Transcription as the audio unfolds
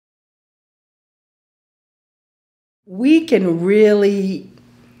We can really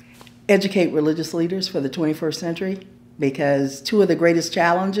educate religious leaders for the 21st century because two of the greatest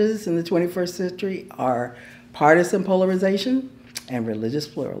challenges in the 21st century are partisan polarization and religious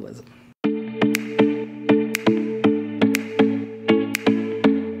pluralism.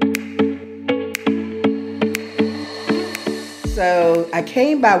 So I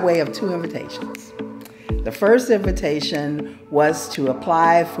came by way of two invitations. The first invitation was to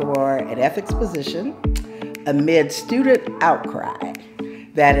apply for an ethics position amid student outcry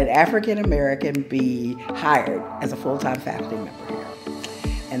that an African American be hired as a full-time faculty member here.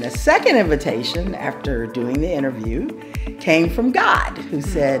 And the second invitation, after doing the interview, came from God, who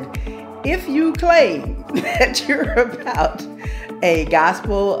said, if you claim that you're about a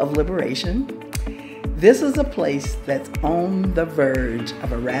gospel of liberation, this is a place that's on the verge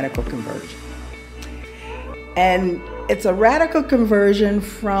of a radical conversion. And it's a radical conversion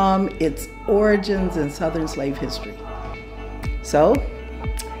from its origins in Southern slave history. So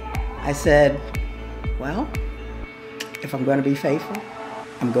I said, well, if I'm going to be faithful,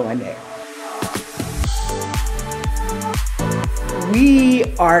 I'm going there. We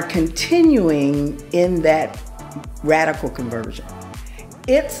are continuing in that radical conversion.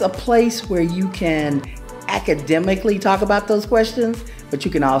 It's a place where you can academically talk about those questions, but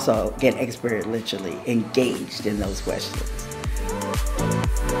you can also get experientially engaged in those questions.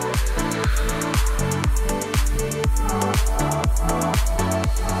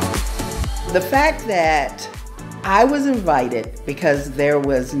 The fact that I was invited because there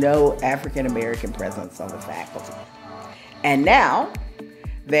was no African American presence on the faculty, and now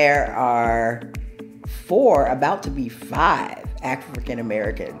there are 4, about to be 5 African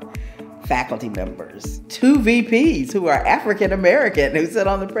American faculty members, 2 VPs who are African American who sit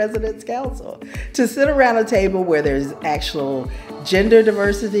on the President's Council, to sit around a table where there's actual gender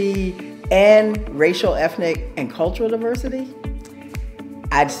diversity and racial, ethnic, and cultural diversity.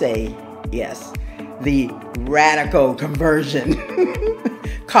 I'd say yes, the radical conversion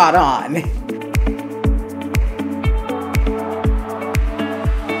caught on.